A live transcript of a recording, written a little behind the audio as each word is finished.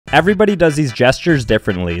Everybody does these gestures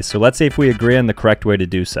differently, so let's see if we agree on the correct way to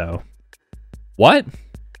do so. What?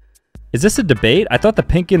 Is this a debate? I thought the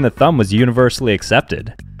pinky and the thumb was universally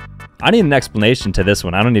accepted. I need an explanation to this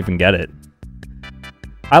one, I don't even get it.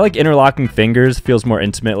 I like interlocking fingers, feels more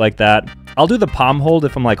intimate like that. I'll do the palm hold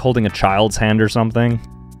if I'm like holding a child's hand or something.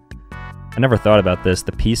 I never thought about this.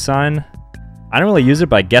 The peace sign? I don't really use it,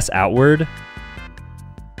 but I guess outward.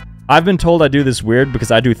 I've been told I do this weird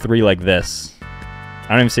because I do 3 like this.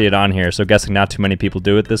 I don't even see it on here, so guessing not too many people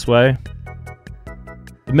do it this way.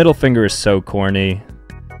 The middle finger is so corny.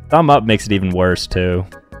 Thumb up makes it even worse too.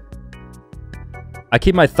 I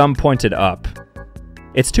keep my thumb pointed up.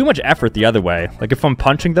 It's too much effort the other way. Like if I'm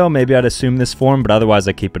punching though, maybe I'd assume this form, but otherwise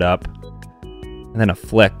I keep it up. And then a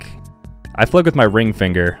flick. I flick with my ring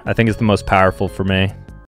finger. I think it's the most powerful for me.